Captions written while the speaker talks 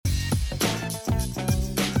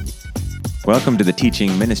Welcome to the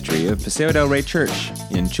teaching ministry of Paseo del Rey Church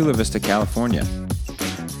in Chula Vista, California.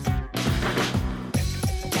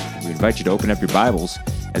 We invite you to open up your Bibles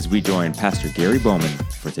as we join Pastor Gary Bowman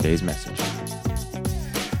for today's message.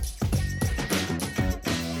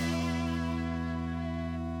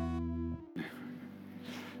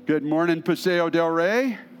 Good morning, Paseo del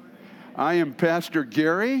Rey. I am Pastor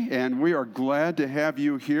Gary, and we are glad to have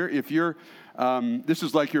you here. If you're, this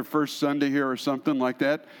is like your first Sunday here or something like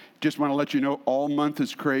that, just want to let you know all month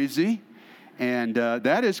is crazy. And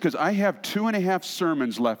that is because I have 2.5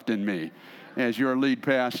 sermons left in me as your lead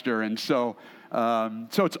pastor. And so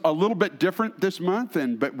it's a little bit different this month,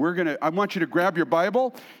 but I want you to grab your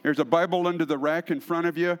Bible. There's a Bible under the rack in front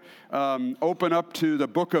of you. Open up to the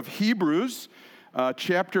book of Hebrews.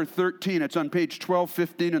 Chapter 13. It's on page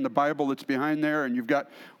 1215 in the Bible that's behind there, and you've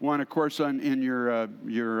got one, of course, in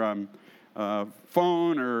your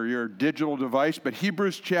phone or your digital device. But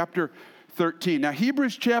Hebrews chapter 13. Now,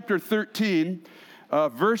 Hebrews chapter 13,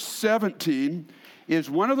 verse 17, is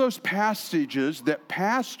one of those passages that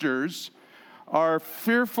pastors are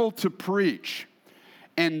fearful to preach,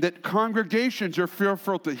 and that congregations are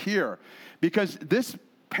fearful to hear, because this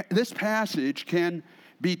passage can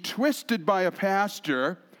be twisted by a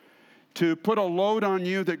pastor to put a load on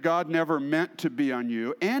you that God never meant to be on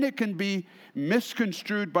you. And it can be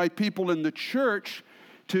misconstrued by people in the church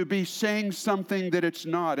to be saying something that it's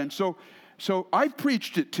not. And so I've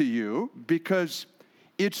preached it to you because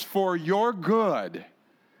it's for your good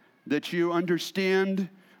that you understand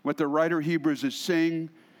what the writer of Hebrews is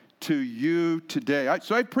saying to you today.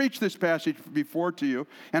 So I preached this passage before to you,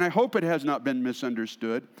 and I hope it has not been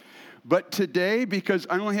misunderstood. But today, because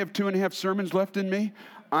I only have 2.5 sermons left in me,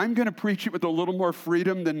 I'm going to preach it with a little more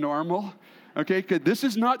freedom than normal, okay? Because this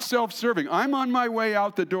is not self-serving. I'm on my way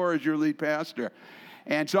out the door as your lead pastor.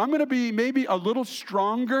 And so I'm going to be maybe a little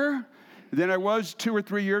stronger than I was 2 or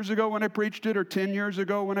 3 years ago when I preached it, or 10 years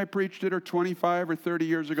ago when I preached it, or 25 or 30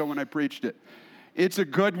 years ago when I preached it. It's a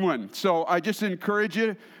good one. So I just encourage you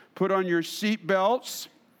to put on your seat belts.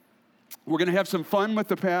 We're going to have some fun with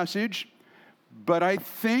the passage. But I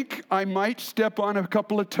think I might step on a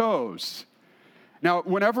couple of toes. Now,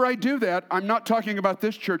 whenever I do that, I'm not talking about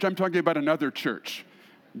this church. I'm talking about another church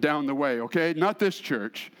down the way, okay? Not this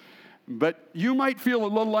church. But you might feel a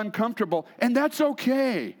little uncomfortable, and that's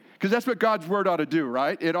okay, because that's what God's word ought to do,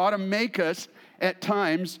 right? It ought to make us, at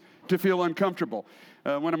times, to feel uncomfortable.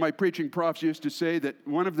 One of my preaching profs used to say that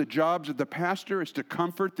one of the jobs of the pastor is to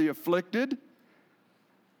comfort the afflicted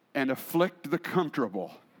and afflict the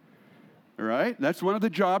comfortable. Right? That's one of the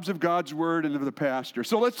jobs of God's word and of the pastor.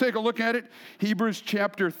 So let's take a look at it. Hebrews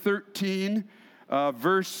chapter 13,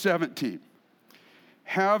 verse 17.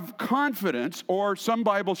 Have confidence, or some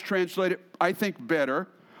Bibles translate it, I think, better.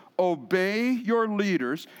 Obey your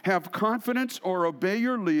leaders. Have confidence or obey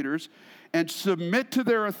your leaders and submit to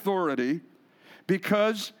their authority,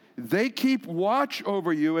 because they keep watch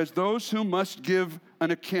over you as those who must give an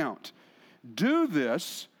account. Do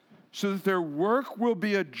this so that their work will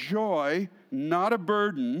be a joy, not a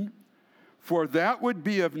burden, for that would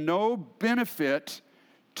be of no benefit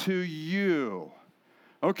to you.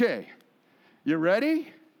 Okay, you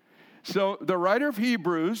ready? So the writer of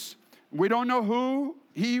Hebrews, we don't know who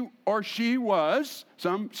he or she was.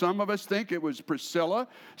 Some of us think it was Priscilla.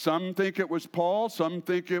 Some think it was Paul. Some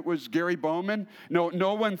think it was Gary Bowman.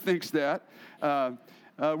 No one thinks that.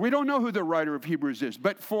 We don't know who the writer of Hebrews is.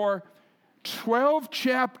 But for 12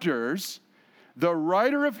 chapters, the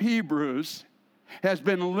writer of Hebrews has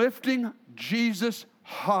been lifting Jesus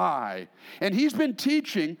high. And he's been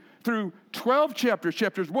teaching through 12 chapters,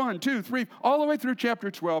 chapters 1, 2, 3, all the way through chapter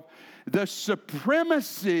 12, the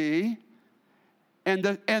supremacy and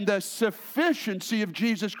the sufficiency of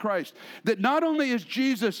Jesus Christ. That not only is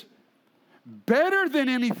Jesus better than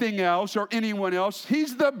anything else or anyone else,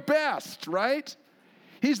 he's the best, right?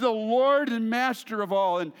 He's the Lord and Master of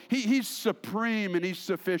all, and he's supreme and he's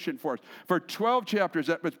sufficient for us. For 12 chapters,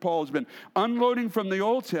 that's what Paul has been unloading from the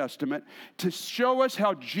Old Testament to show us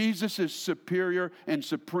how Jesus is superior and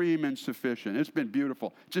supreme and sufficient. It's been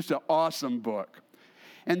beautiful. Just an awesome book.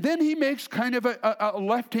 And then he makes kind of a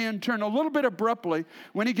left-hand turn a little bit abruptly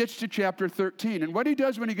when he gets to chapter 13. And what he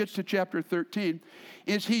does when he gets to chapter 13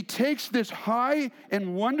 is he takes this high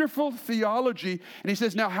and wonderful theology and he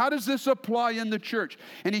says, now how does this apply in the church?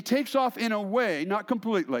 And he takes off in a way, not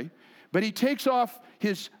completely, but he takes off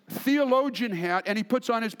his theologian hat and he puts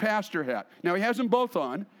on his pastor hat. Now he has them both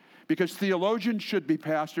on, because theologians should be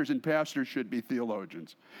pastors and pastors should be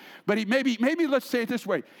theologians. But maybe let's say it this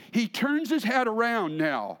way. He turns his hat around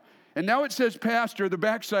now And now it says pastor, the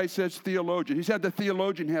backside says theologian. He's had the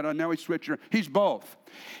theologian hat on, now he's switched around. He's both.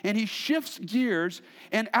 And he shifts gears,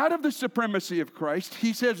 and out of the supremacy of Christ,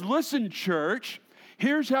 he says, listen, church,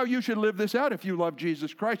 here's how you should live this out if you love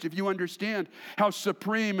Jesus Christ, if you understand how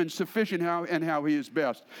supreme and sufficient and how he is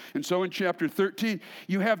best. And so in chapter 13,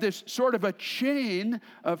 you have this sort of a chain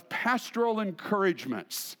of pastoral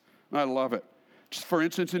encouragements. I love it. For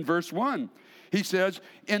instance, in verse 1, he says,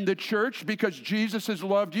 in the church, because Jesus has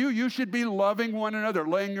loved you, you should be loving one another,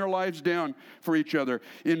 laying your lives down for each other.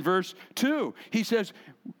 In verse 2, he says,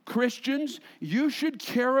 Christians, you should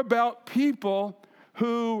care about people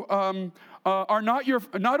who are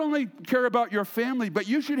not only care about your family, but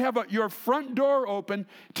you should have your front door open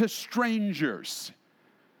to strangers.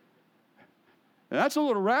 That's a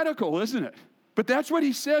little radical, isn't it? But that's what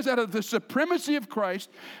he says. Out of the supremacy of Christ,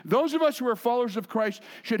 those of us who are followers of Christ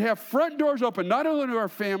should have front doors open, not only to our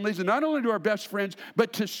families and not only to our best friends,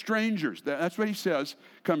 but to strangers. That's what he says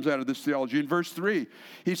comes out of this theology. In verse 3,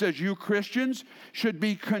 he says, you Christians should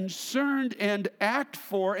be concerned and act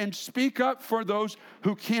for and speak up for those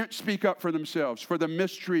who can't speak up for themselves, for the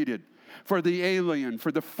mistreated, for the alien,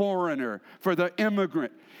 for the foreigner, for the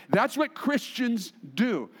immigrant. That's what Christians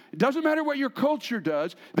do. It doesn't matter what your culture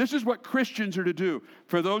does. This is what Christians are to do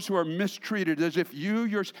for those who are mistreated, as if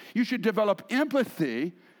you should develop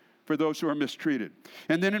empathy for those who are mistreated.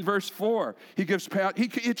 And then in verse 4,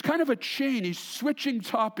 it's kind of a chain. He's switching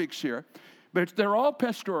topics here, but they're all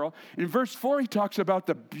pastoral. In verse 4, he talks about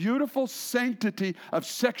the beautiful sanctity of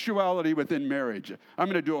sexuality within marriage. I'm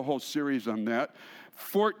going to do a whole series on that.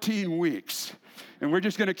 14 weeks. And we're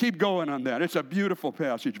just going to keep going on that. It's a beautiful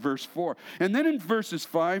passage, verse 4. And then in verses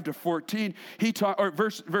 5 to 14,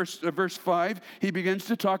 verse 5, he begins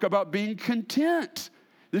to talk about being content.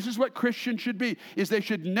 This is what Christians should be, is they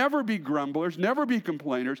should never be grumblers, never be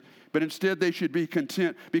complainers, but instead they should be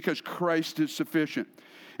content because Christ is sufficient.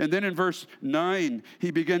 And then in verse 9, he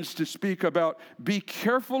begins to speak about be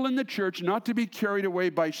careful in the church not to be carried away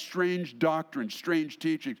by strange doctrines, strange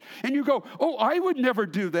teachings. And you go, oh, I would never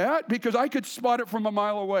do that because I could spot it from a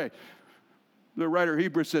mile away. The writer of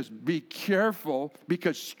Hebrews says, be careful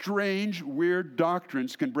because strange, weird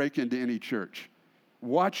doctrines can break into any church.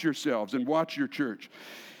 Watch yourselves and watch your church.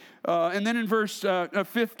 And then in verse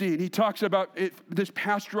 15, he talks about this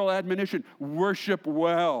pastoral admonition, worship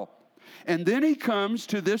well. And then he comes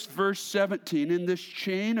to this verse 17 in this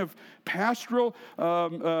chain of pastoral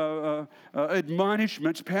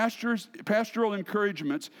admonishments, pastoral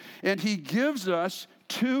encouragements, and he gives us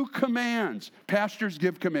two commands. Pastors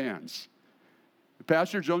give commands.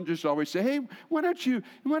 Pastors don't just always say, hey, why don't you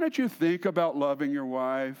think about loving your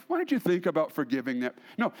wife? Why don't you think about forgiving them?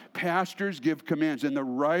 No, pastors give commands. And the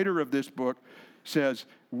writer of this book says,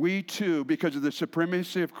 we too, because of the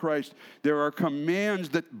supremacy of Christ, there are commands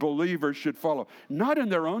that believers should follow. Not in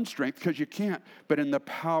their own strength, because you can't, but in the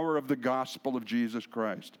power of the gospel of Jesus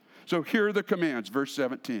Christ. So here are the commands, verse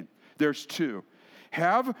 17. There's two.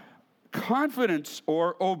 Have confidence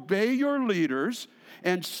or obey your leaders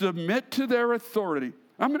and submit to their authority.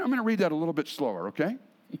 I'm going to read that a little bit slower, okay?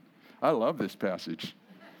 I love this passage.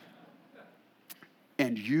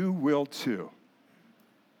 And you will too.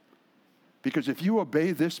 Because if you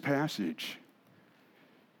obey this passage,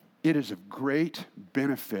 it is of great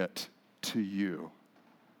benefit to you.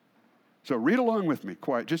 So read along with me,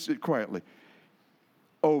 just quietly.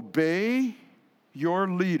 Obey your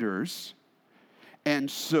leaders and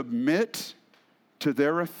submit to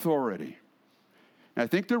their authority. And I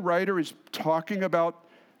think the writer is talking about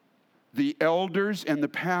the elders and the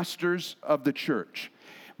pastors of the church.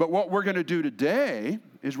 But what we're going to do today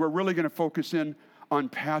is we're really going to focus in on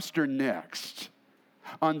Pastor Next,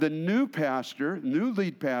 on the new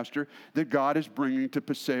lead pastor that God is bringing to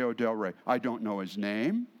Paseo del Rey. I don't know his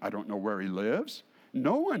name. I don't know where he lives.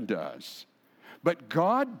 No one does. But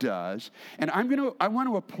God does. And I want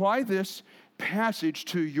to apply this passage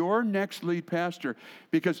to your next lead pastor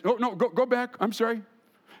because, go back. I'm sorry.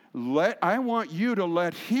 I want you to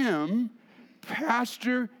let him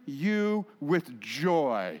pastor you with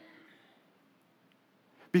joy.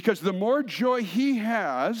 Because the more joy he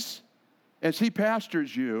has as he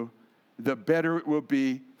pastors you, the better it will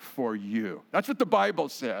be for you. That's what the Bible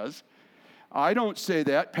says. I don't say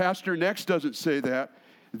that. Pastor Next doesn't say that.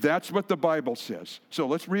 That's what the Bible says. So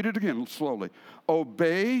let's read it again slowly.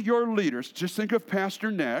 Obey your leaders. Just think of Pastor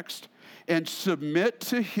Next and submit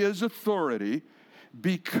to his authority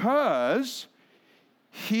because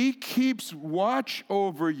he keeps watch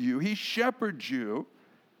over you. He shepherds you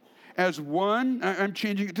as one, I'm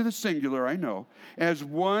changing it to the singular, I know, as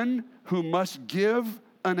one who must give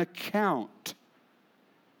an account.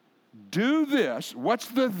 do this. What's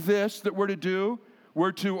the this that we're to do?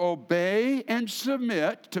 We're to obey and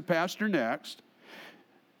submit to Pastor Next.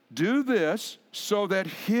 Do this so that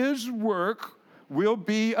his work will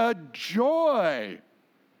be a joy,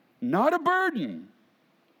 not a burden.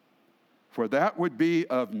 For that would be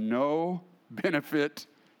of no benefit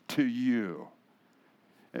to you.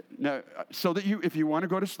 Now, so that if you want to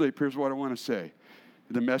go to sleep, here's what I want to say.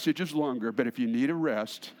 The message is longer, but if you need a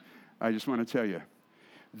rest, I just want to tell you,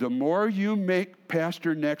 the more you make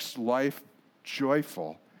Pastor Next's life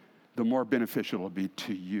joyful, the more beneficial it will be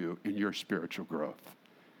to you in your spiritual growth.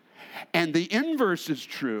 And the inverse is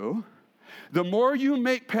true. The more you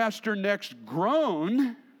make Pastor Next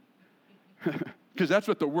groan, because that's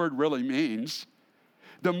what the word really means,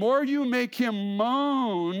 the more you make him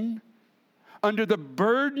moan under the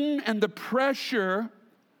burden and the pressure,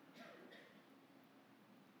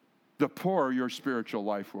 the poorer your spiritual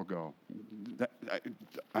life will go.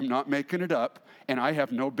 I'm not making it up, and I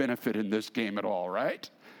have no benefit in this game at all, right?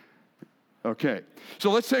 Okay, so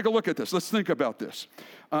let's take a look at this. Let's think about this.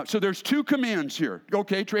 So there's 2 commands here.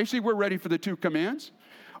 Okay, Tracy, we're ready for the 2 commands.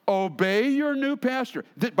 Obey your new pastor.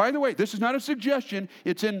 By the way, this is not a suggestion.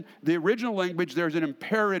 It's in the original language. There's an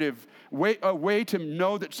imperative, a way to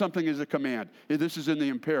know that something is a command. This is in the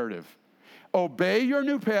imperative. Obey your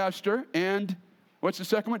new pastor, and what's the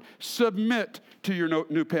second one? Submit to your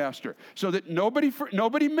new pastor. So that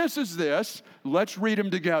nobody misses this, let's read them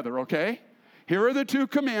together, okay? Here are the 2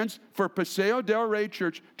 commands for Paseo del Rey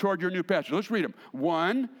Church toward your new pastor. Let's read them.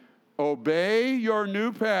 1, obey your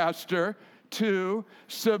new pastor. 2,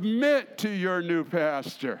 submit to your new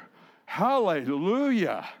pastor.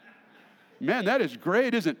 Hallelujah. Man, that is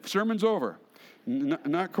great, isn't it? Sermon's over.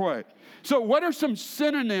 Not quite. So what are some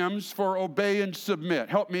synonyms for obey and submit?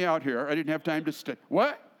 Help me out here. I didn't have time to stay.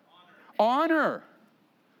 What? Honor.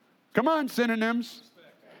 Come on, synonyms.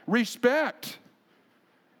 Respect.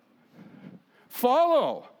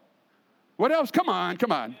 Follow. What else? Come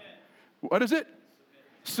on. What is it?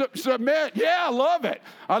 Submit. Yeah, I love it.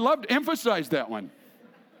 I love to emphasize that one.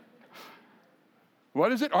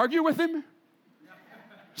 What is it? Argue with him?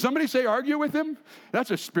 Somebody say argue with him?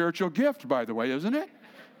 That's a spiritual gift, by the way, isn't it?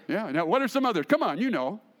 Yeah. Now, what are some others? Come on, you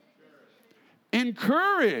know.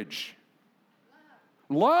 Encourage.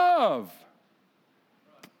 Love.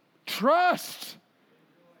 Trust.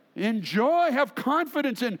 Enjoy. Have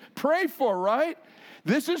confidence in. Pray for, right?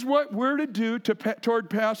 This is what we're to do toward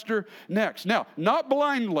Pastor Next. Now, not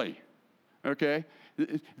blindly, okay?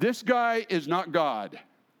 This guy is not God.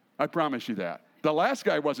 I promise you that. The last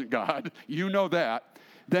guy wasn't God. You know that.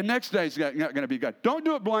 The next guy is not going to be God. Don't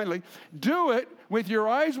do it blindly. Do it with your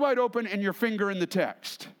eyes wide open and your finger in the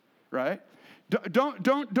text, right? Don't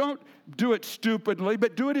do it stupidly,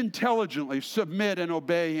 but do it intelligently. Submit and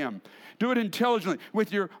obey him. Do it intelligently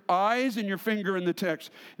with your eyes and your finger in the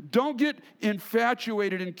text. Don't get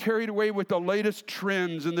infatuated and carried away with the latest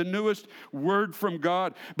trends and the newest word from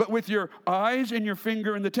God, but with your eyes and your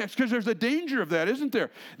finger in the text, because there's a danger of that, isn't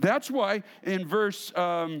there? That's why in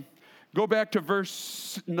go back to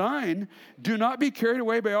verse 9, do not be carried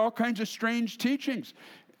away by all kinds of strange teachings.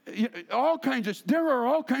 There are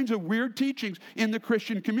all kinds of weird teachings in the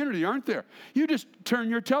Christian community, aren't there? You just turn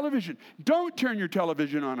your television. Don't turn your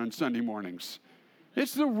television on Sunday mornings.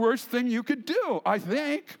 It's the worst thing you could do, I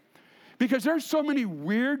think, because there's so many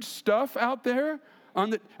weird stuff out there on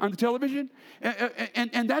the television,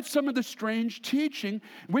 and that's some of the strange teaching.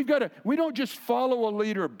 We don't just follow a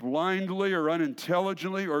leader blindly or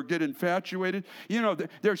unintelligently or get infatuated. You know,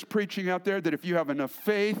 there's preaching out there that if you have enough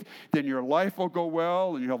faith, then your life will go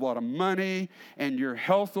well, and you have a lot of money, and your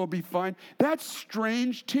health will be fine. That's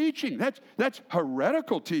strange teaching. That's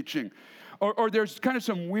heretical teaching. Or there's kind of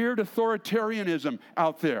some weird authoritarianism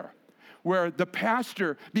out there where the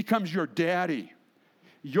pastor becomes your daddy.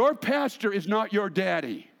 Your pastor is not your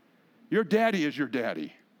daddy. Your daddy is your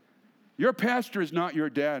daddy. Your pastor is not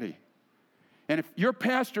your daddy. And if your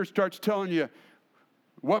pastor starts telling you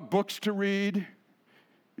what books to read,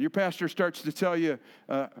 your pastor starts to tell you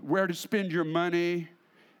where to spend your money,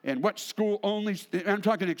 and what school only, I'm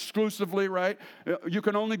talking exclusively, right? You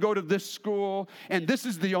can only go to this school, and this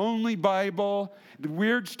is the only Bible,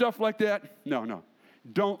 weird stuff like that. No.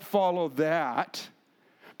 Don't follow that.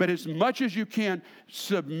 But as much as you can,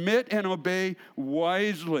 submit and obey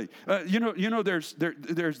wisely. There's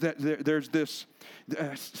this.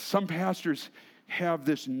 Some pastors have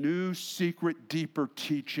this new, secret, deeper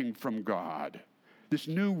teaching from God. This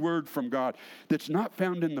new word from God that's not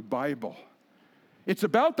found in the Bible. It's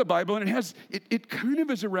about the Bible, and it kind of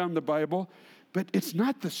is around the Bible, but it's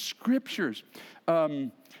not the Scriptures. I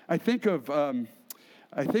think of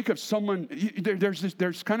I think of someone,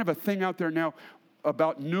 there's kind of a thing out there now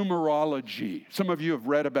about numerology. Some of you have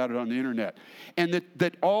read about it on the internet. And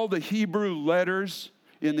that all the Hebrew letters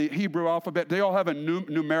in the Hebrew alphabet, they all have a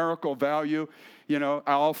numerical value. You know,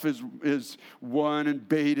 Alph is 1 and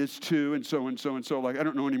Bet is 2 and so and so and so. Like, I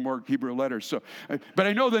don't know any more Hebrew letters. So, but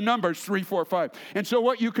I know the numbers 3, 4, 5. And so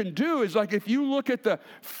what you can do is, like, if you look at the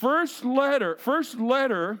first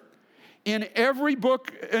letter in every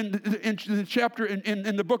book in the chapter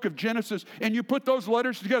in the book of Genesis, and you put those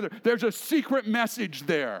letters together, there's a secret message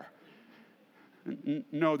there.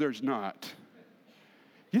 No, there's not.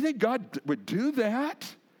 You think God would do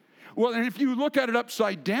that? Well, and if you look at it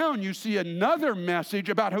upside down, you see another message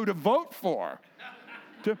about who to vote for.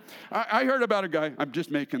 I heard about a guy, I'm just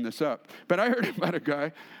making this up, but I heard about a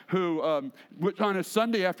guy who was on a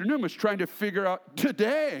Sunday afternoon was trying to figure out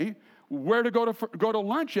today where to go to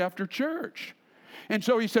lunch after church. And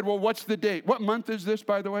so he said, well, what's the date? What month is this,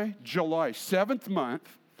 by the way? July, 7th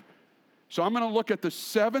month. So I'm going to look at the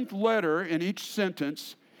 7th letter in each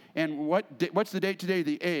sentence. And what's the date today?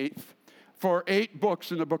 The 8th. For 8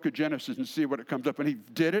 books in the book of Genesis and see what it comes up. And he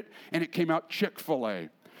did it, and it came out Chick-fil-A.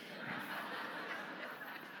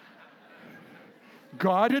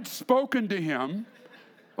 God had spoken to him.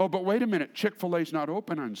 Oh, but wait a minute. Chick-fil-A's not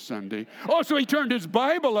open on Sunday. Oh, so he turned his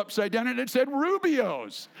Bible upside down, and it said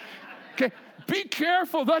Rubio's. Okay, be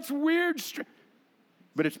careful. That's weird.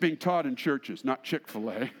 But it's being taught in churches, not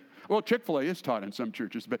Chick-fil-A. Well, Chick-fil-A is taught in some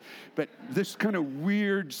churches, but this kind of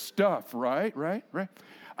weird stuff, right?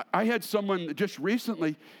 I had someone just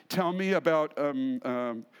recently tell me about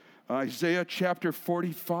Isaiah chapter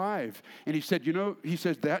 45, and he said, he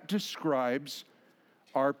says that describes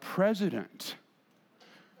our president.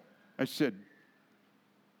 I said,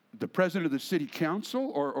 the president of the city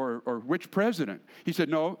council or which president? He said,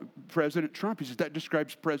 no, President Trump. He says, that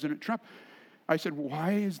describes President Trump. I said,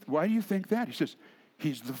 why do you think that? He says,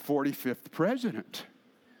 he's the 45th president.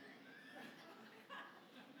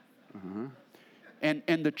 Uh-huh.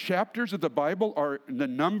 And the chapters of the Bible are the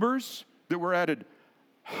numbers that were added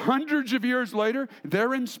hundreds of years later.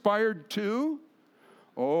 They're inspired too.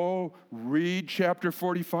 Oh, read chapter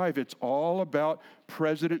 45. It's all about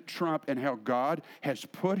President Trump and how God has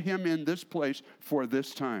put him in this place for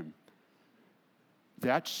this time.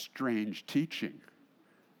 That's strange teaching,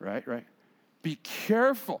 right? Be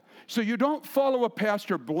careful. So you don't follow a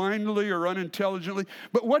pastor blindly or unintelligently.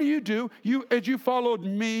 But what do? As you followed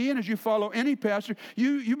me and as you follow any pastor,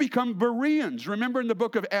 you become Bereans. Remember in the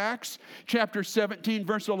book of Acts, chapter 17,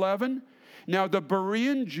 verse 11? Now the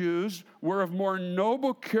Berean Jews were of more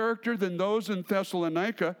noble character than those in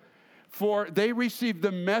Thessalonica, for they received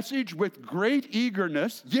the message with great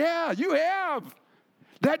eagerness. Yeah, you have.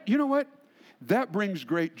 That, you know what? That brings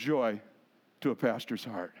great joy to a pastor's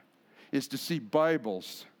heart. Is to see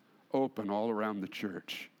Bibles open all around the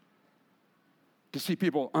church. To see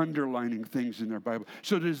people underlining things in their Bible.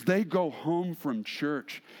 So that as they go home from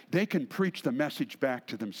church, they can preach the message back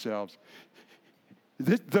to themselves.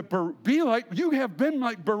 You have been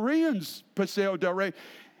like Bereans, Paseo del Rey.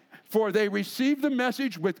 For they received the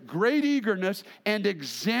message with great eagerness and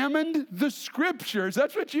examined the scriptures.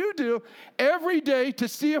 That's what you do every day to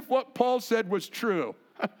see if what Paul said was true.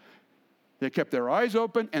 They kept their eyes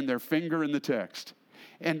open and their finger in the text.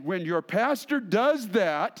 And when your pastor does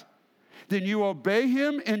that, then you obey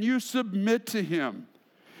him and you submit to him.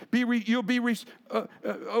 You'll be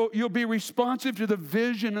responsive to the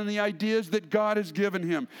vision and the ideas that God has given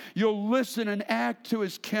him. You'll listen and act to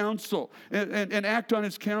his counsel and act on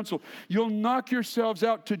his counsel. You'll knock yourselves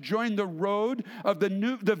out to join the road of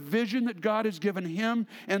the vision that God has given him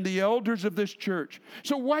and the elders of this church.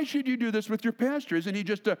 So why should you do this with your pastor? Isn't he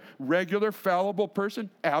just a regular fallible person?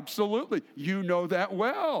 Absolutely. You know that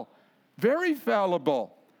well. Very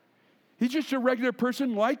fallible. He's just a regular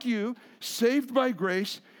person like you, saved by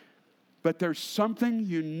grace. But there's something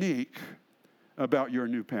unique about your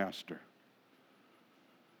new pastor.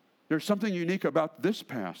 There's something unique about this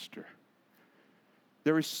pastor.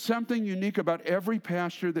 There is something unique about every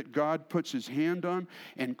pastor that God puts his hand on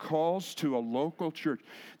and calls to a local church.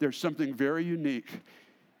 There's something very unique.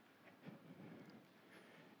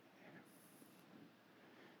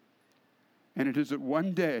 And it is that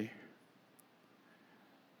one day,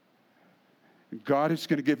 God is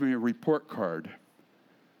going to give me a report card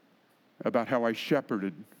about how I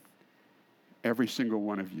shepherded every single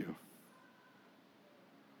one of you.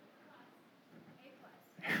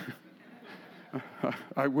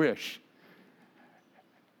 I wish.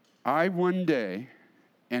 I one day,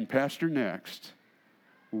 and Pastor Next,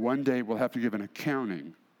 one day will have to give an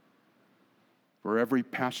accounting for every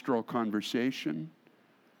pastoral conversation,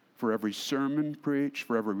 for every sermon preached,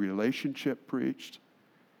 for every relationship preached.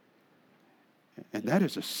 And that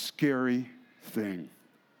is a scary thing.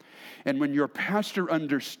 And when your pastor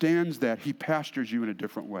understands that, he pastors you in a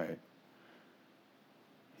different way.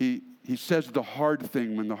 He says the hard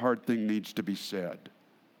thing when the hard thing needs to be said.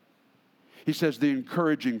 He says the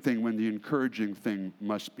encouraging thing when the encouraging thing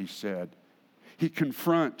must be said. He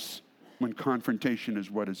confronts when confrontation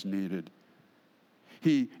is what is needed.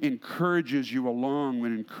 He encourages you along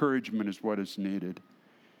when encouragement is what is needed.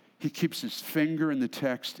 He keeps his finger in the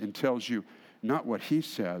text and tells you not what he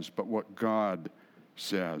says, but what God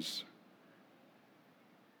says.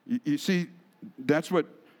 You see, that's what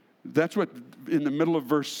in the middle of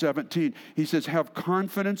verse 17, he says, have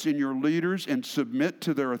confidence in your leaders and submit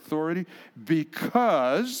to their authority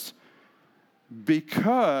because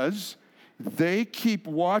they keep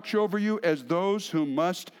watch over you as those who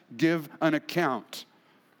must give an account.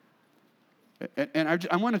 And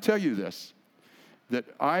I want to tell you this, that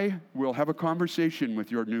I will have a conversation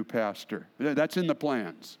with your new pastor. That's in the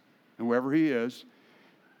plans, and whoever he is.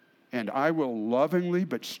 And I will lovingly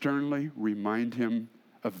but sternly remind him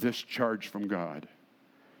of this charge from God,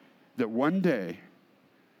 that one day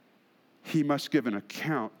he must give an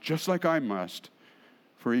account, just like I must,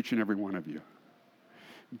 for each and every one of you.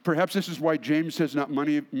 Perhaps this is why James says not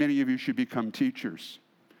many of you should become teachers.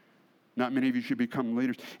 Not many of you should become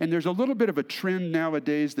leaders. And there's a little bit of a trend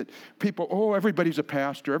nowadays that people, everybody's a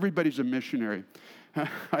pastor, everybody's a missionary.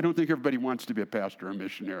 I don't think everybody wants to be a pastor or a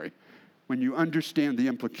missionary. When you understand the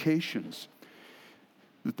implications,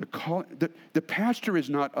 that the pastor is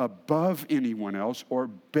not above anyone else or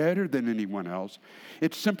better than anyone else.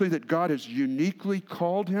 It's simply that God has uniquely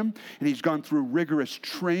called him, and he's gone through rigorous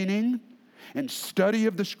training and study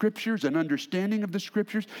of the Scriptures and understanding of the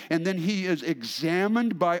Scriptures, and then he is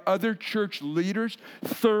examined by other church leaders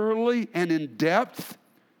thoroughly and in depth,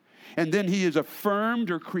 and then he is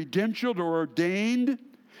affirmed or credentialed or ordained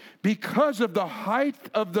because of the height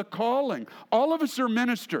of the calling. All of us are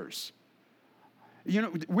ministers. You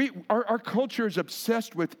know, our culture is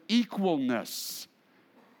obsessed with equalness,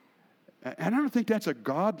 and I don't think that's a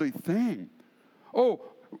godly thing.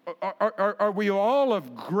 Are we all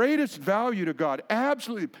of greatest value to God?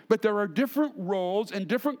 Absolutely. But there are different roles and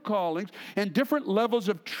different callings and different levels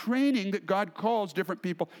of training that God calls different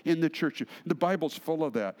people in the church. The Bible's full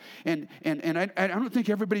of that. And I don't think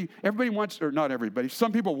everybody wants, or not everybody,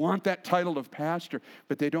 some people want that title of pastor,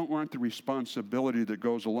 but they don't want the responsibility that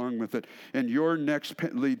goes along with it. And your next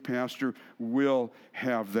lead pastor will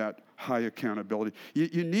have that high accountability.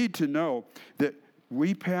 You need to know that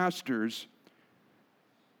we pastors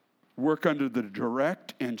work under the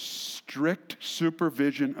direct and strict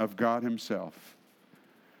supervision of God himself.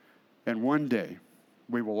 And one day,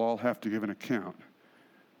 we will all have to give an account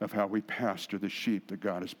of how we pastor the sheep that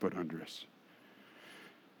God has put under us.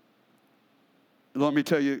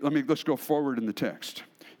 Let's go forward in the text.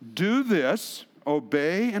 Do this,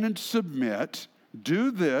 obey and submit. Do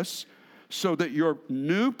this so that your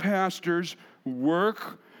new pastor's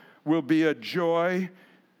work will be a joy,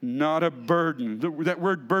 not a burden. That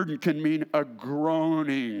word burden can mean a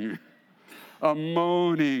groaning, a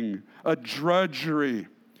moaning, a drudgery.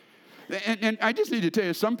 And I just need to tell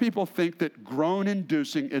you, some people think that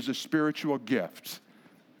groan-inducing is a spiritual gift.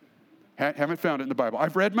 Haven't found it in the Bible.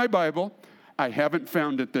 I've read my Bible. I haven't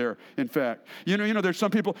found it there, in fact. You know, there's some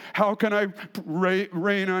people, how can I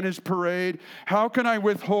rain on his parade? How can I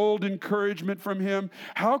withhold encouragement from him?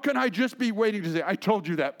 How can I just be waiting to say, I told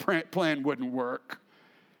you that plan wouldn't work?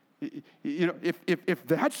 You know, if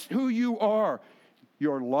that's who you are,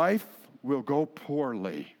 your life will go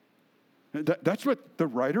poorly. That's what the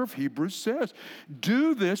writer of Hebrews says.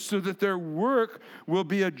 Do this so that their work will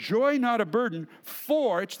be a joy, not a burden.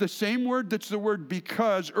 For, it's the same word that's the word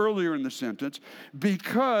because earlier in the sentence,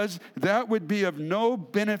 because that would be of no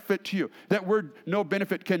benefit to you. That word no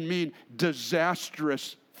benefit can mean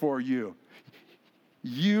disastrous for you.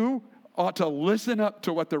 You ought to listen up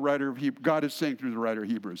to what the writer of God is saying through the writer of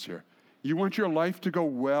Hebrews here. You want your life to go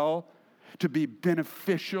well, to be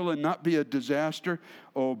beneficial and not be a disaster?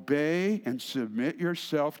 Obey and submit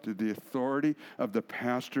yourself to the authority of the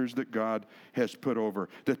pastors that God has put over,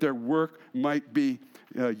 that their work might be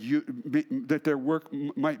a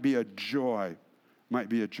joy,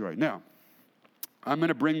 Now, I'm going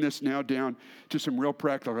to bring this now down to some real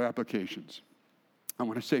practical applications. I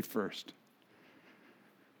want to say first,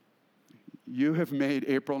 you have made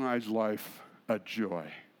April and I's life a joy.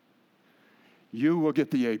 You will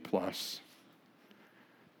get the A+.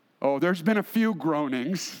 Oh, there's been a few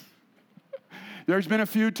groanings. There's been a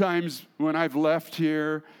few times when I've left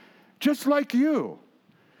here just like you.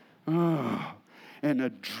 Oh, and a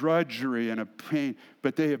drudgery and a pain,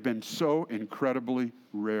 but they have been so incredibly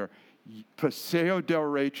rare. Paseo del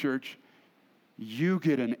Rey Church, you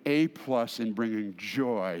get an A+ in bringing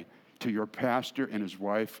joy to your pastor and his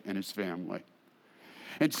wife and his family.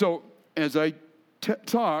 And so as I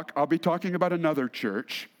talk, I'll be talking about another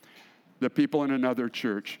church, the people in another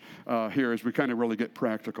church here as we kind of really get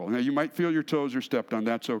practical. Now, you might feel your toes are stepped on.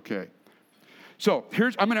 That's okay. So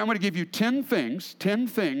I'm going to give you 10 things,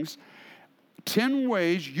 10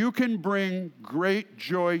 ways you can bring great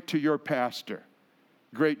joy to your pastor.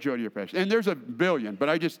 Great joy to your pastor. And there's a billion, but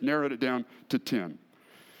I just narrowed it down to 10.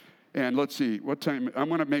 And let's see, what time? I'm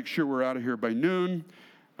going to make sure we're out of here by noon.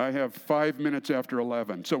 I have 5 minutes after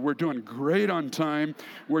 11. So we're doing great on time.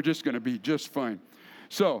 We're just going to be just fine.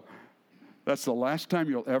 So that's the last time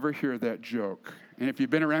you'll ever hear that joke. And if you've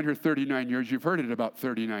been around here 39 years, you've heard it about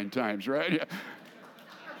 39 times, right?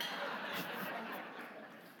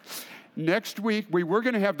 Next week, we were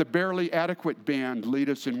going to have the Barely Adequate Band lead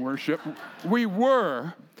us in worship. We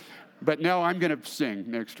were, but now I'm going to sing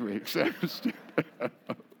next week.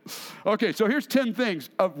 Okay, so here's 10 things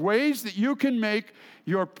of ways that you can make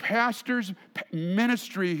your pastor's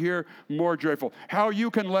ministry here more joyful. How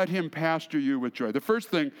you can let him pastor you with joy. The first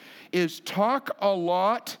thing is talk a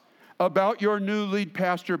lot about your new lead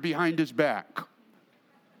pastor behind his back.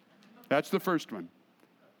 That's the first one.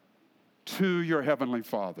 To your heavenly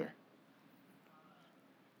Father.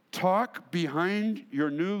 Talk behind your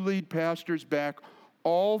new lead pastor's back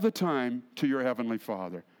all the time to your heavenly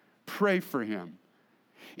Father. Pray for him.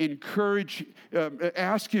 Encourage,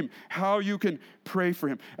 ask him how you can pray for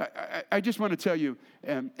him. I just want to tell you,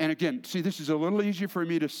 and again, see, this is a little easier for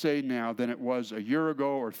me to say now than it was a year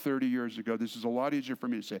ago or 30 years ago. This is a lot easier for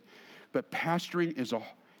me to say. But pastoring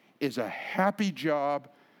is a happy job,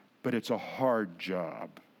 but it's a hard job.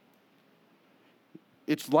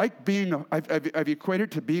 It's like being, I've equated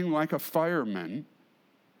it to being like a fireman.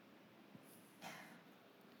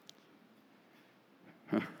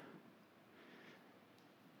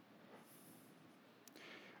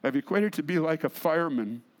 I've equated it to be like a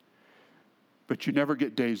fireman, but you never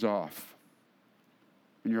get days off.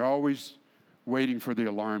 And you're always waiting for the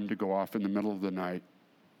alarm to go off in the middle of the night.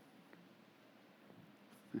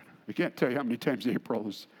 I can't tell you how many times April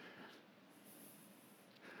has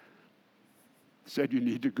said you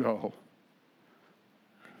need to go,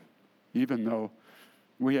 even though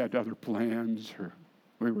we had other plans or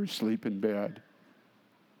we were asleep in bed.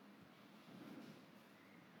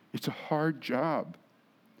 It's a hard job.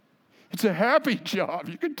 It's a happy job,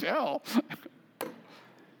 you can tell.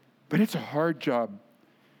 But it's a hard job.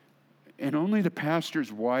 And only the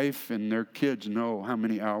pastor's wife and their kids know how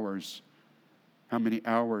many hours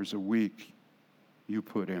a week you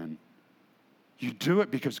put in. You do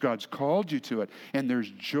it because God's called you to it, and there's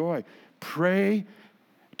joy. Pray,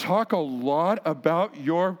 talk a lot about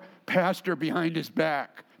your pastor behind his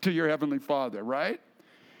back to your heavenly Father, right?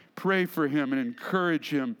 Pray for him and encourage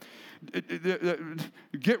him.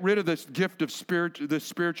 Get rid of this gift of the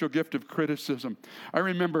spiritual gift of criticism. I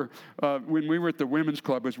remember when we were at the women's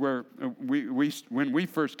club, was where when we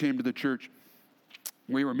first came to the church.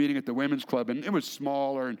 We were meeting at the women's club, and it was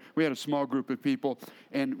smaller, and we had a small group of people.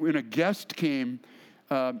 And when a guest came,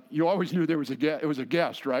 you always knew there was it was a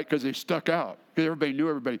guest, right? Because they stuck out. Because everybody knew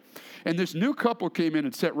everybody. And this new couple came in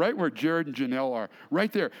and sat right where Jared and Janelle are,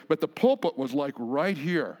 right there. But the pulpit was like right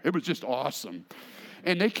here. It was just awesome.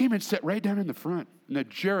 And they came and sat right down in the front. Now,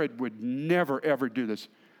 Jared would never, ever do this.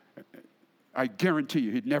 I guarantee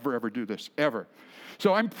you, he'd never, ever do this, ever.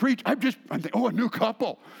 So I'm thinking, a new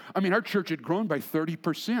couple. I mean, our church had grown by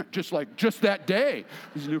 30%, just that day.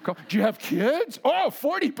 This new couple. Do you have kids? Oh,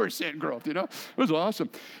 40% growth, It was awesome.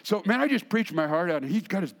 So, man, I just preached my heart out, and he's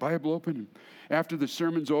got his Bible open, and after the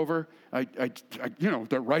sermon's over,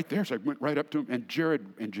 they're right there, so I went right up to him, and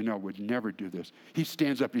Jared and Janelle would never do this. He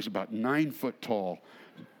stands up, he's about 9 foot tall.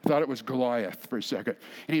 Thought it was Goliath for a second.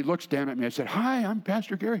 And he looks down at me. I said, "Hi, I'm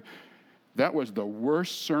Pastor Gary." That was the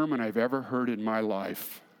worst sermon I've ever heard in my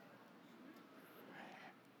life.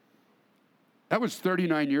 That was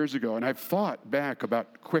 39 years ago, and I've thought back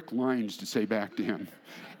about quick lines to say back to him.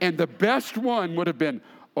 And the best one would have been,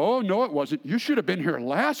 "Oh, no, it wasn't. You should have been here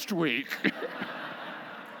last week."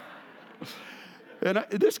 And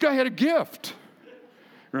this guy had a gift,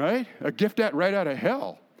 right? A gift right out of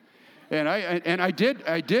hell. And I did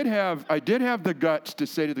have the guts to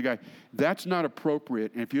say to the guy, "That's not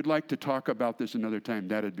appropriate. And if you'd like to talk about this another time,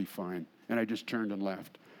 that'd be fine." And I just turned and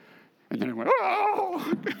left. And then I went,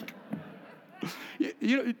 "Oh!"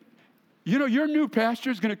 Your new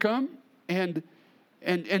pastor is going to come, and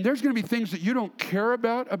there's going to be things that you don't care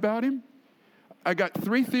about him. I got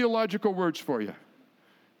 3 theological words for you.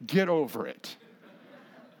 get over it.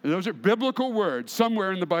 Those are biblical words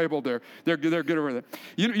somewhere in the Bible there. They're get over that.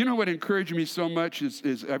 You know what encouraged me so much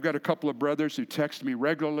is I've got a couple of brothers who text me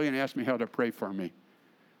regularly and ask me how to pray for me.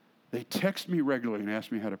 They text me regularly and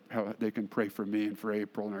ask me how they can pray for me and for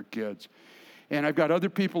April and our kids. And I've got other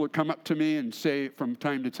people that come up to me and say from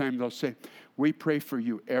time to time, they'll say, we pray for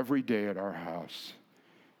you every day at our house.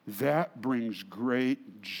 That brings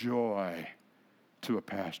great joy to a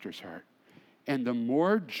pastor's heart. And the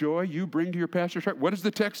more joy you bring to your pastor's heart, what does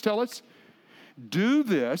the text tell us? Do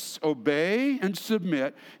this, obey and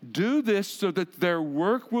submit. Do this so that their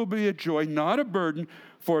work will be a joy, not a burden,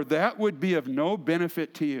 for that would be of no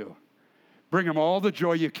benefit to you. Bring him all the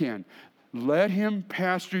joy you can. Let him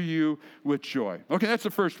pastor you with joy. Okay, that's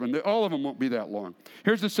the first one. All of them won't be that long.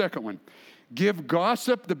 Here's the second one. Give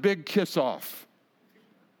gossip the big kiss off.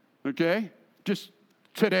 Okay? Just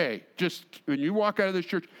today, just when you walk out of this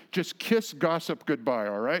church, just kiss gossip goodbye,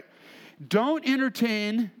 all right? Don't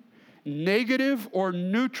entertain negative or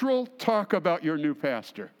neutral talk about your new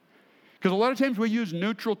pastor. Because a lot of times we use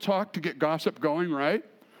neutral talk to get gossip going, right?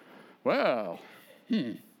 Well,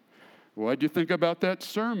 what'd you think about that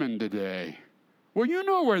sermon today? Well, you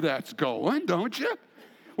know where that's going, don't you?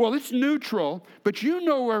 Well, it's neutral, but you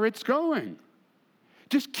know where it's going.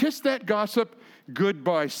 Just kiss that gossip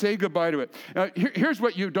goodbye. Say goodbye to it. Here's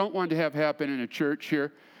what you don't want to have happen in a church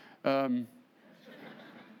here.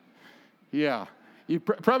 Yeah. You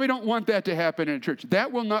probably don't want that to happen in a church.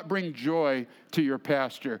 That will not bring joy to your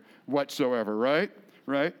pastor whatsoever, right?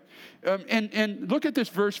 Right? And look at this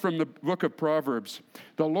verse from the book of Proverbs.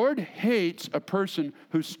 The Lord hates a person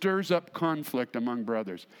who stirs up conflict among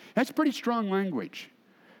brothers. That's pretty strong language.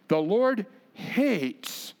 The Lord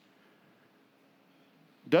hates,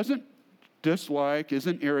 doesn't dislike,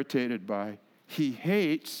 isn't irritated by. He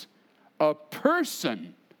hates a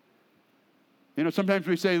person. You know, sometimes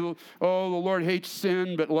we say, oh, the Lord hates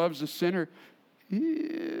sin but loves the sinner.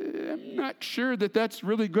 I'm not sure that that's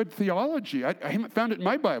really good theology. I haven't found it in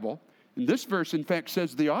my Bible. And this verse, in fact,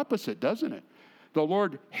 says the opposite, doesn't it? The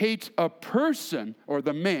Lord hates a person, or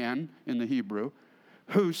the man in the Hebrew,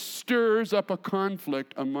 who stirs up a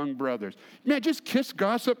conflict among brothers. Man, just kiss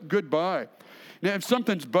gossip goodbye. Now, if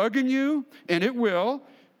something's bugging you, and it will,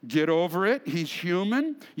 get over it. He's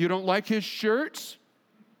human. You don't like his shirts?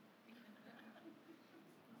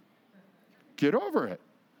 Get over it.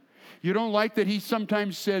 You don't like that he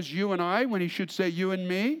sometimes says you and I when he should say you and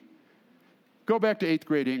me? Go back to 8th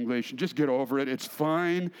grade English and just get over it. It's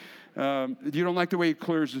fine. You don't like the way he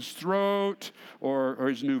clears his throat or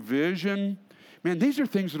his new vision. Man, these are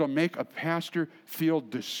things that will make a pastor feel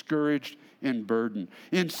discouraged and burdened.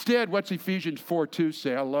 Instead, what's Ephesians 4:2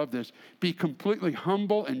 say? I love this. Be completely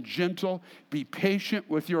humble and gentle. Be patient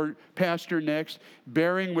with your pastor next,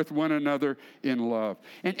 bearing with one another in love.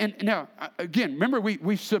 And now, again, remember,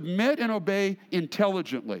 we submit and obey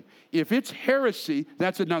intelligently. If it's heresy,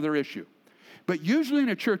 that's another issue. But usually in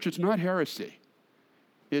a church, it's not heresy.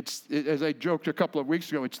 As I joked a couple of weeks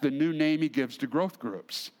ago, it's the new name he gives to growth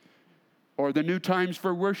groups, or the new times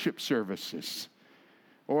for worship services,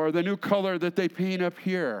 or the new color that they paint up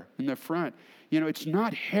here in the front. You know, it's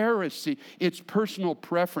not heresy, it's personal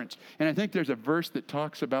preference. And I think there's a verse that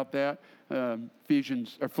talks about that,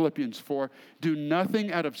 Philippians 4. Do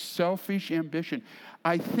nothing out of selfish ambition.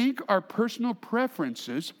 I think our personal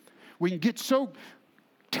preferences, we can get so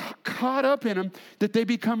caught up in them that they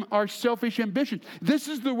become our selfish ambitions. This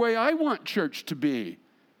is the way I want church to be.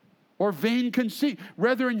 Or vain conceit.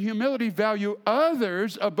 Rather, in humility, value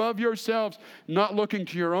others above yourselves, not looking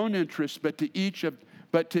to your own interests, but each of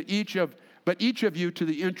you to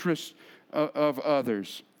the interests of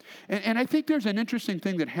others. And I think there's an interesting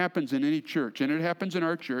thing that happens in any church, and it happens in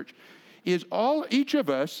our church, is each of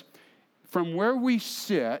us, from where we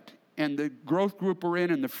sit and the growth group we're in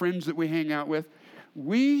and the friends that we hang out with,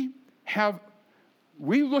 we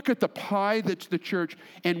look at the pie that's the church,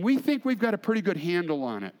 and we think we've got a pretty good handle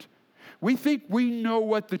on it. We think we know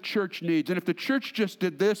what the church needs. And if the church just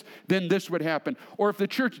did this, then this would happen. Or if the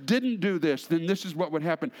church didn't do this, then this is what would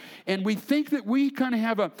happen. And we think that we kind of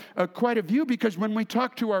have quite a view, because when we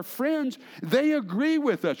talk to our friends, they agree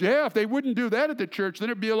with us. Yeah, if they wouldn't do that at the church,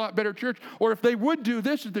 then it'd be a lot better church. Or if they would do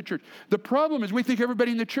this at the church. The problem is we think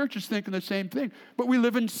everybody in the church is thinking the same thing. But we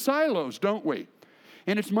live in silos, don't we?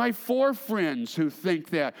 And it's my 4 friends who think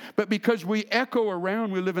that. But because we echo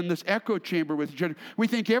around, we live in this echo chamber with each other, we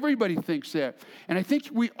think everybody thinks that. And I think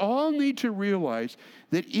we all need to realize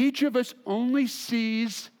that each of us only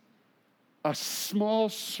sees a small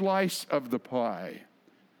slice of the pie.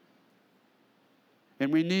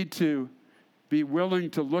 And we need to be willing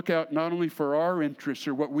to look out not only for our interests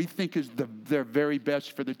or what we think is the very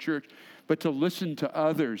best for the church, but to listen to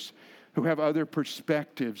others who have other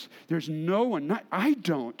perspectives. There's no one, I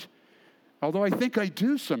don't, although I think I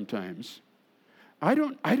do sometimes. I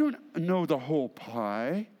don't know the whole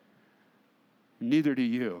pie. Neither do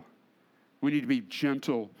you. We need to be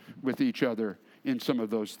gentle with each other in some of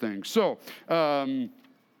those things. So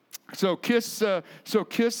kiss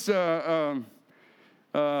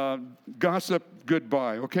gossip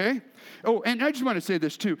goodbye, okay? Oh, and I just want to say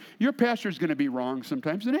this too. Your pastor is going to be wrong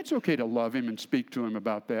sometimes, and it's okay to love him and speak to him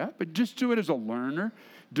about that, but just do it as a learner.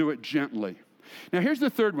 Do it gently. Now, here's the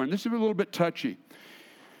third one. This is a little bit touchy.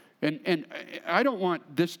 And I don't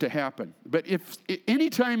want this to happen, but if any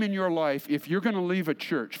time in your life, if you're going to leave a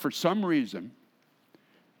church for some reason,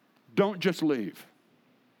 don't just leave.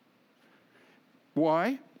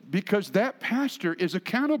 Why? Because that pastor is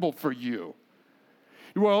accountable for you.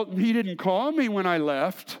 Well, he didn't call me when I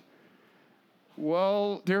left.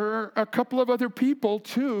 Well, there are a couple of other people,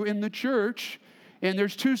 too, in the church, and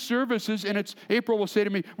there's 2 services, and April will say to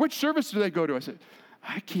me, which service do they go to? I said,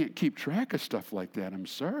 I can't keep track of stuff like that. I'm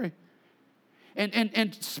sorry.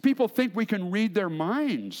 And people think we can read their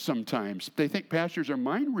minds sometimes. They think pastors are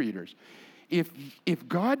mind readers. If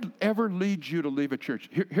God ever leads you to leave a church,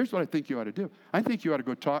 here's what I think you ought to do. I think you ought to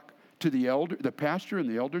go talk to the pastor and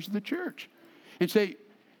the elders of the church and say,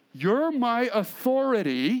 you're my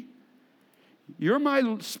authority. You're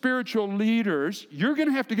my spiritual leaders. You're going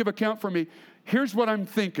to have to give account for me. Here's what I'm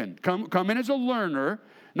thinking. Come in as a learner,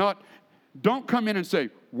 don't come in and say,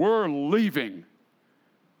 we're leaving.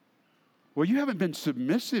 Well, you haven't been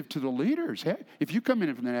submissive to the leaders. If you come in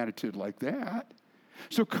with an attitude like that.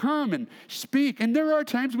 So come and speak. And there are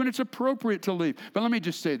times when it's appropriate to leave. But let me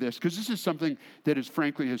just say this, because this is something that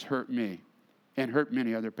frankly has hurt me and hurt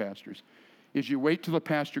many other pastors, is you wait till the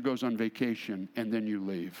pastor goes on vacation and then you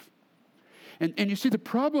leave. And you see, the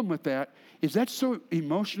problem with that is that's so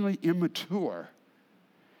emotionally immature.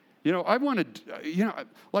 I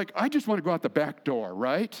just want to go out the back door,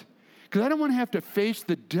 right? Because I don't want to have to face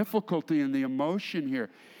the difficulty and the emotion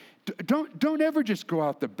here. Don't ever just go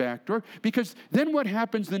out the back door, because then what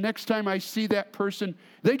happens the next time I see that person,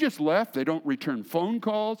 they just left, they don't return phone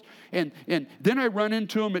calls, and then I run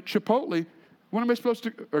into them at Chipotle. What am I supposed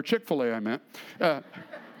to, or Chick-fil-A I meant,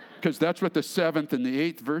 because that's what the 7th and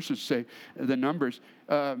the 8th verses say, the numbers.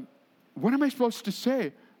 What am I supposed to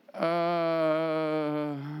say?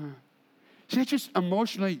 See, it's just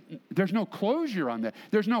emotionally, there's no closure on that.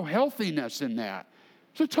 There's no healthiness in that.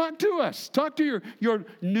 So talk to us. Talk to your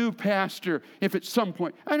new pastor if at some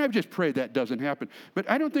point, and I've just prayed that doesn't happen. But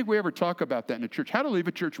I don't think we ever talk about that in a church. How to leave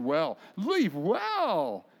a church well. Leave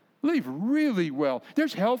well. Leave really well.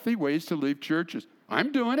 There's healthy ways to leave churches.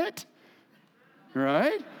 I'm doing it.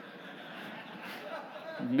 Right?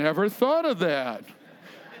 Never thought of that.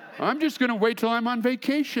 I'm just going to wait till I'm on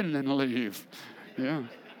vacation and then leave. Yeah.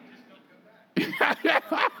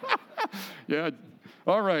 Yeah.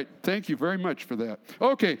 All right. Thank you very much for that.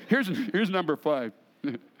 Okay. Here's number 5.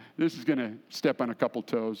 This is going to step on a couple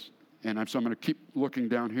toes, so I'm going to keep looking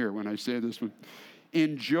down here when I say this one.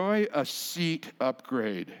 Enjoy a seat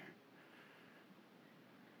upgrade.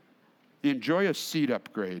 Enjoy a seat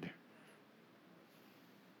upgrade.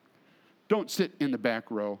 Don't sit in the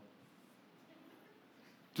back row.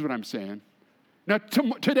 That's what I'm saying. Now,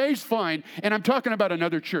 today's fine, and I'm talking about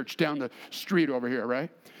another church down the street over here, right?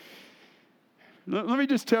 Let me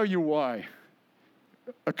just tell you why.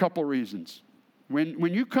 A couple reasons.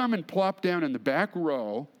 When you come and plop down in the back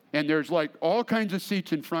row, and there's like all kinds of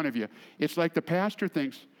seats in front of you, it's like the pastor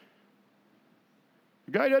thinks,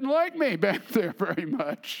 the guy doesn't like me back there very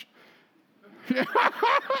much.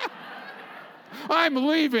 I'm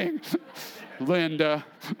leaving, Linda.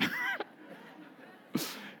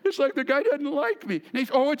 It's like the guy doesn't like me. And he's,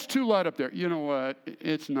 it's too loud up there. You know what?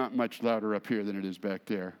 It's not much louder up here than it is back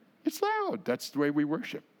there. It's loud. That's the way we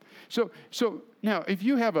worship. So now, if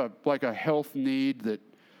you have a health need that,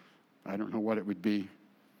 I don't know what it would be.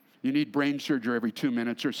 You need brain surgery every 2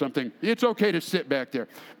 minutes or something. It's okay to sit back there.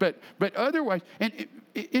 But otherwise, and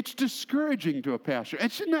it's discouraging to a pastor.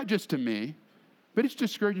 It's not just to me, but it's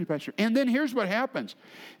discouraging to a pastor. And then here's what happens.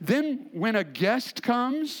 Then when a guest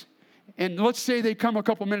comes, and let's say they come a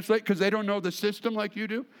couple minutes late because they don't know the system like you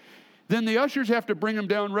do, then the ushers have to bring them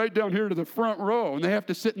down right down here to the front row, and they have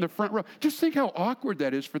to sit in the front row. Just think how awkward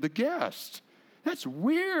that is for the guests. That's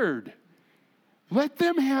weird. Let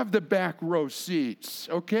them have the back row seats,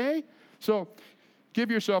 okay? So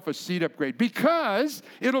give yourself a seat upgrade, because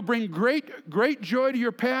it'll bring great joy to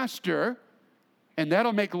your pastor and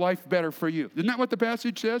that'll make life better for you. Isn't that what the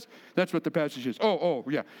passage says? That's what the passage is. Oh,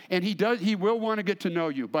 yeah. And he will want to get to know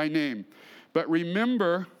you by name. But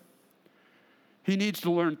remember, he needs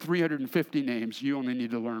to learn 350 names. You only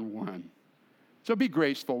need to learn one. So be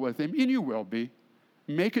graceful with him, and you will be.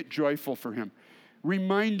 Make it joyful for him.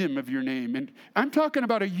 Remind him of your name. And I'm talking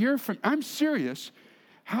about a year from, I'm serious.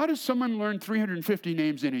 How does someone learn 350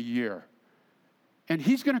 names in a year? And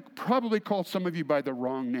he's going to probably call some of you by the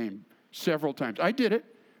wrong name several times. I did it.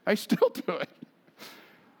 I still do it.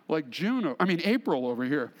 Like April over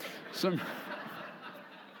here.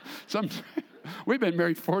 We've been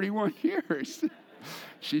married 41 years.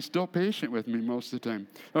 She's still patient with me most of the time.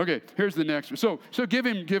 Okay, here's the next one. So give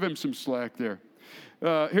him some slack there.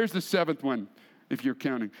 Here's the seventh one, if you're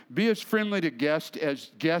counting. Be as friendly to guests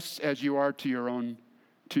as you are to your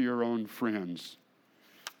own friends.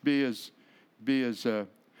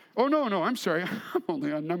 Oh, no, I'm sorry. I'm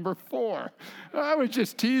only on number 4. I was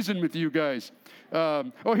just teasing with you guys.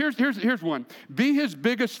 Here's one. Be his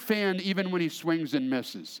biggest fan even when he swings and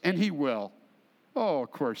misses. And he will. Oh,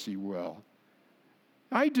 of course he will.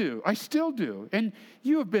 I do. I still do. And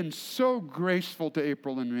you have been so graceful to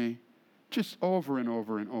April and me, just over and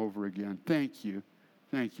over and over again. Thank you.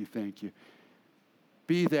 Thank you. Thank you.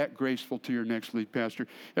 Be that graceful to your next lead pastor.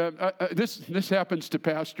 This happens to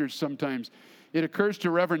pastors sometimes. It occurs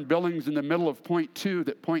to Reverend Billings in the middle of point 2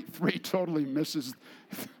 that point 3 totally misses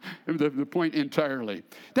the point entirely.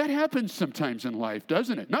 That happens sometimes in life,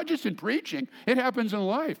 doesn't it? Not just in preaching. It happens in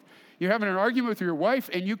life. You're having an argument with your wife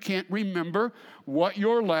and you can't remember what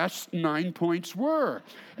your last 9 points were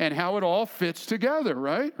and how it all fits together,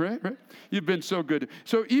 right? You've been so good.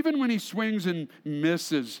 So even when he swings and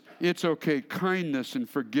misses, it's okay. Kindness and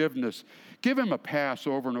forgiveness. Give him a pass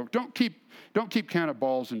over and over. Don't keep count of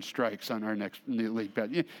balls and strikes on our next league pass.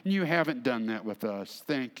 You haven't done that with us.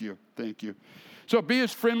 Thank you. So be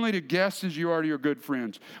as friendly to guests as you are to your good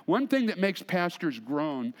friends. One thing that makes pastors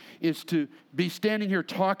groan is to be standing here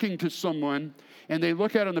talking to someone and they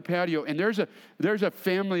look out on the patio and there's a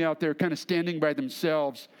family out there kind of standing by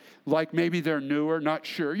themselves, like maybe they're newer, not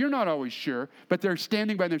sure. You're not always sure, but they're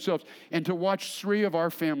standing by themselves. And to watch 3 of our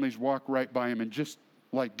families walk right by them and just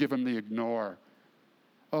like give them the ignore.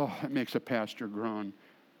 Oh, it makes a pastor groan.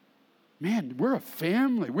 Man, we're a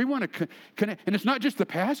family. We want to connect. And it's not just the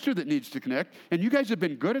pastor that needs to connect. And you guys have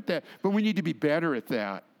been good at that, but we need to be better at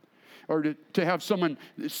that. Or to have someone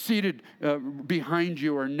seated behind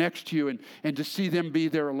you or next to you and to see them be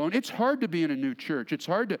there alone. It's hard to be in a new church. It's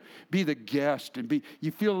hard to be the guest and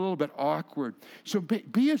you feel a little bit awkward. So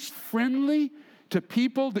be as friendly to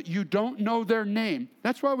people that you don't know their name.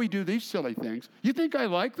 That's why we do these silly things. You think I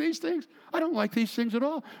like these things? I don't like these things at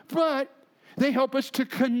all. But they help us to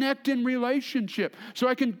connect in relationship. So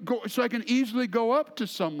I can easily go up to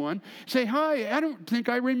someone, say, "Hi, I don't think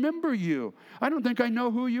I remember you. I don't think I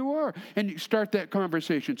know who you are." And you start that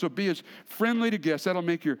conversation. So be as friendly to guests. That'll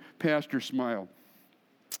make your pastor smile.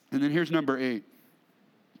 And then here's number 8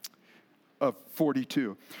 of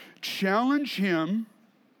 42. Challenge him.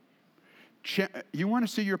 You want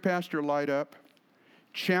to see your pastor light up?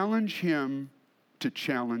 Challenge him to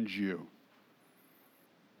challenge you.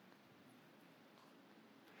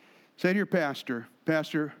 Say to your pastor,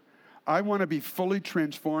 "Pastor, I want to be fully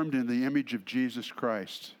transformed in the image of Jesus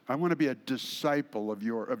Christ. I want to be a disciple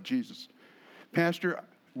of Jesus. Pastor,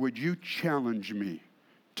 would you challenge me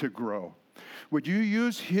to grow? Would you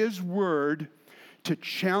use his word to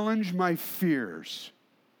challenge my fears?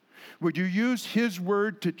 Would you use his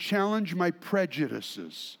word to challenge my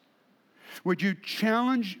prejudices? Would you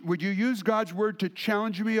use God's word to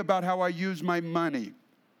challenge me about how I use my money?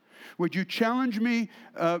 Would you challenge me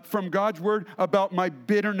from God's word about my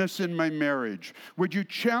bitterness in my marriage? Would you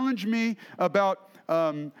challenge me about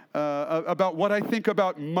what I think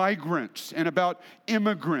about migrants and about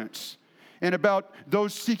immigrants and about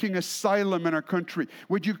those seeking asylum in our country?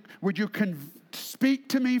 Would you speak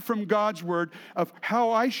to me from God's word of how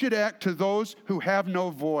I should act to those who have no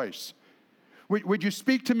voice? Would you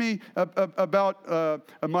speak to me about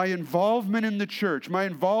my involvement in the church, my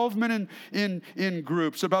involvement in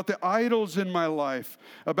groups, about the idols in my life,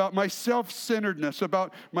 about my self-centeredness,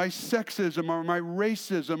 about my sexism or my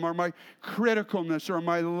racism or my criticalness or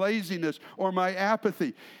my laziness or my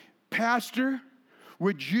apathy? Pastor,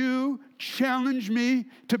 would you challenge me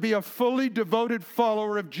to be a fully devoted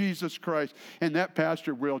follower of Jesus Christ? And that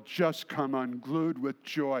pastor will just come unglued with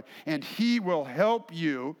joy, and he will help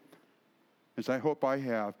you, as I hope I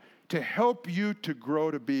have, to help you to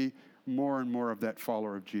grow to be more and more of that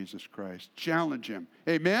follower of Jesus Christ. Challenge him.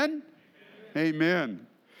 Amen? Amen.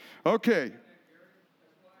 Okay.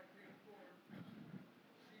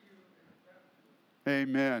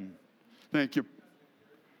 Amen. Thank you.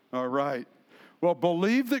 All right. Well,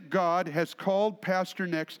 believe that God has called Pastor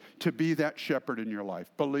Next to be that shepherd in your life.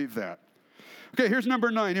 Believe that. Okay, here's number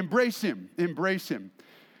 9. Embrace him. Embrace him.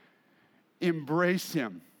 Embrace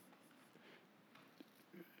him.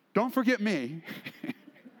 Don't forget me.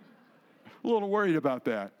 A little worried about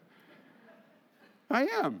that. I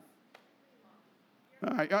am.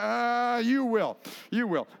 You will. You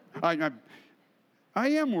will. I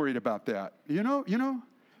am worried about that. You know.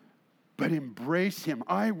 But embrace him.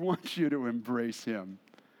 I want you to embrace him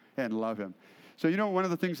and love him. So one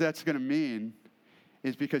of the things that's going to mean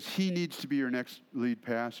is because he needs to be your next lead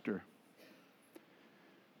pastor.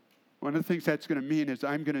 One of the things that's going to mean is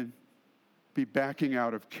I'm going to be backing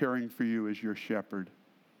out of caring for you as your shepherd.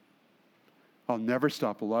 I'll never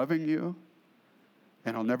stop loving you,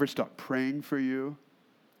 and I'll never stop praying for you.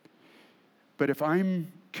 But if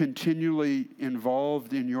I'm continually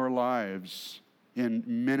involved in your lives, in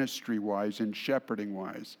ministry-wise, in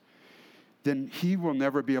shepherding-wise, then he will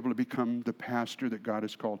never be able to become the pastor that God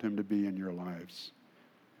has called him to be in your lives.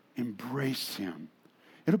 Embrace him.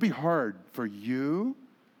 It'll be hard for you.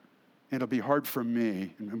 It'll be hard for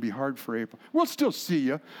me. And it'll be hard for April. We'll still see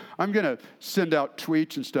you. I'm going to send out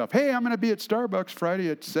tweets and stuff. Hey, I'm going to be at Starbucks Friday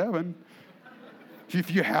at 7.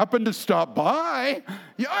 If you happen to stop by,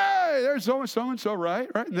 hey, there's so-and-so, right?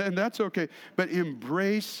 And that's okay. But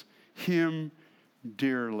embrace him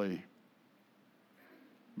dearly.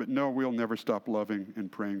 But no, we'll never stop loving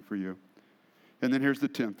and praying for you. And then here's the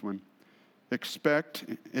 10th one. Expect,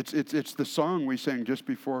 it's the song we sang just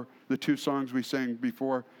before, the 2 songs we sang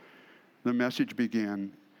before the message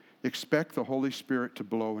began. Expect the Holy Spirit to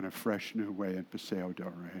blow in a fresh new way at Paseo Del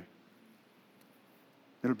Rey.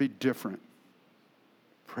 It'll be different.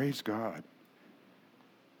 Praise God.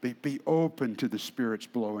 Be open to the Spirit's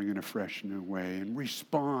blowing in a fresh new way and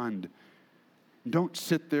respond. Don't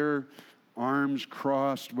sit there, arms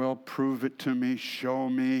crossed, well, prove it to me, show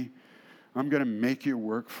me. I'm going to make you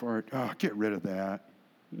work for it. Oh, get rid of that.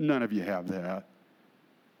 None of you have that.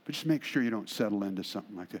 But just make sure you don't settle into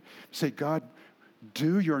something like that. Say, God,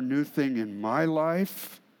 do your new thing in my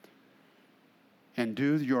life and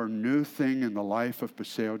do your new thing in the life of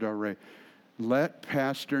Paseo Del Rey. Let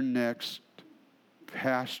Pastor Next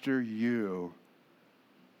pastor you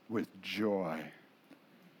with joy.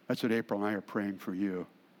 That's what April and I are praying for you.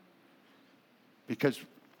 Because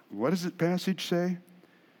what does the passage say?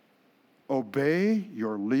 Obey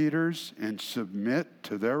your leaders and submit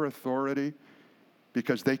to their authority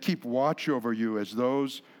because they keep watch over you as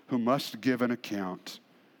those who must give an account.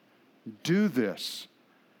 Do this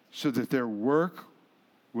so that their work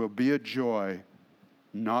will be a joy,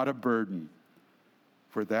 not a burden,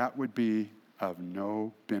 for that would be of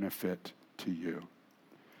no benefit to you.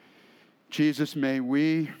 Jesus, may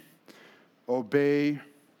we obey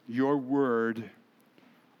your word,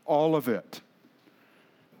 all of it.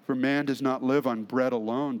 For man does not live on bread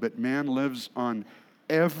alone, but man lives on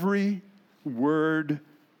every word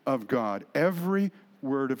of God. Every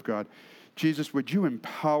word of God. Jesus, would you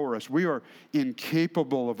empower us? We are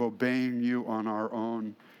incapable of obeying you on our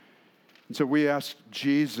own. And so we ask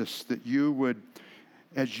Jesus that you would,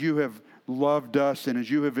 as you have loved us and as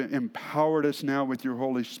you have empowered us now with your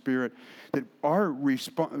Holy Spirit, that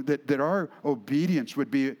our obedience would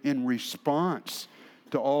be in response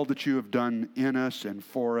to all that you have done in us and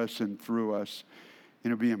for us and through us,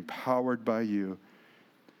 and it'll be empowered by you.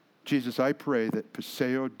 Jesus, I pray that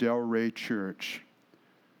Paseo Del Rey Church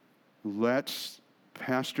lets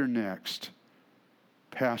Pastor Next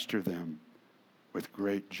pastor them with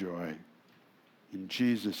great joy. In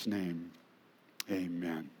Jesus' name,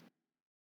 amen.